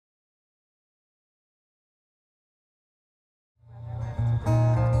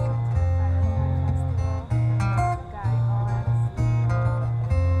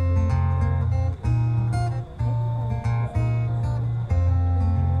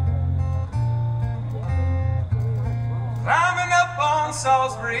on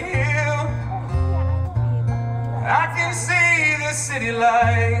Solsbury Hill, I can see the city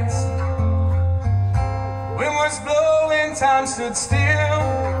lights. Wind was blowing, time stood still.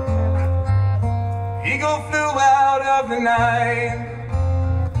 Eagle flew out of the night.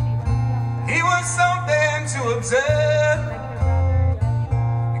 He was something to observe.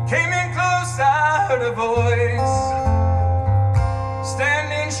 Came in close, I heard a voice,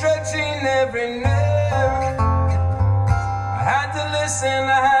 standing, stretching every nerve. I had to listen,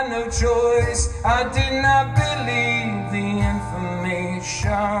 I had no choice. I did not believe the information.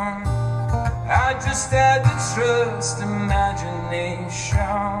 I just had to trust imagination.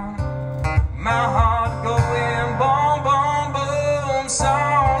 My heart going boom, boom, boom,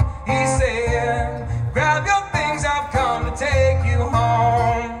 song. He said, grab your things, I've come to take you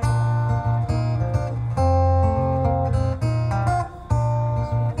home.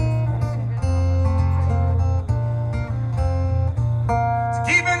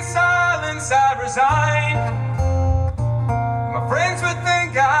 I resigned. My friends would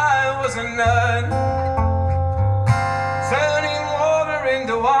think I was a nut, turning water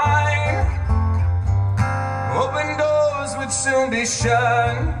into wine. Open doors would soon be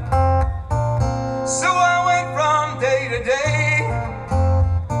shut. So I went from day to day.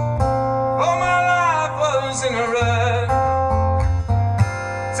 All my life was in a rut,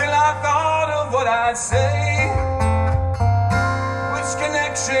 till I thought of what I'd say,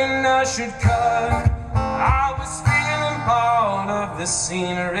 connection I should cut. I was feeling part of the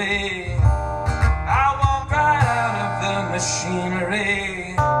scenery. I walked right out of the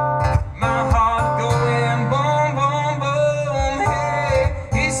machinery. My heart going boom, boom, boom. Hey,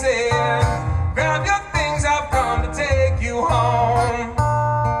 he said, grab your things, I've come to take you home.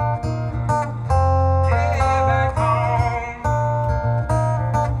 Yeah, back home.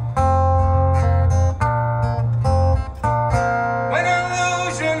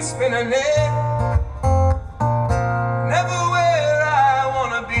 Spin a net, never where I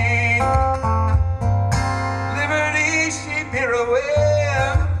wanna be. Liberty, she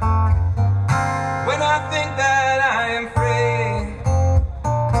pirouette when I think that I am free.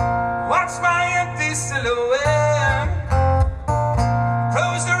 Watch my empty silhouette,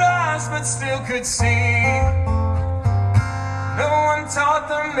 closed her eyes but still could see. No one taught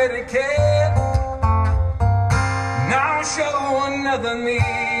them etiquette. Now show another me.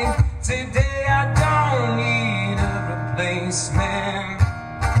 Today I don't need a replacement.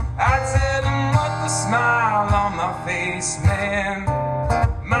 I tell them what the smile on my face meant.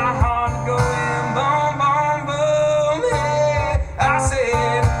 My heart going boom, boom, boom. Hey, I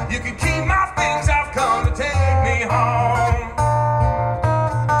said, you can keep my things, I've come to take me home.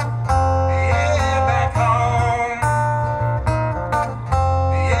 Yeah, back home.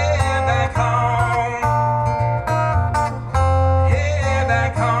 Yeah, back home. Yeah,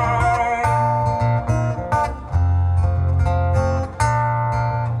 back home.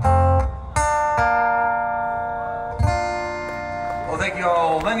 Thank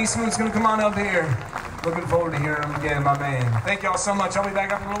y'all. Lenny Smoot's gonna come on up here. Looking forward to hearing him again, my man. Thank y'all so much. I'll be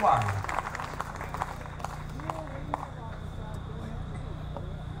back up in a little while.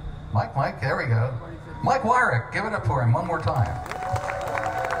 Mike, there we go. Mike Wyrick, give it up for him one more time.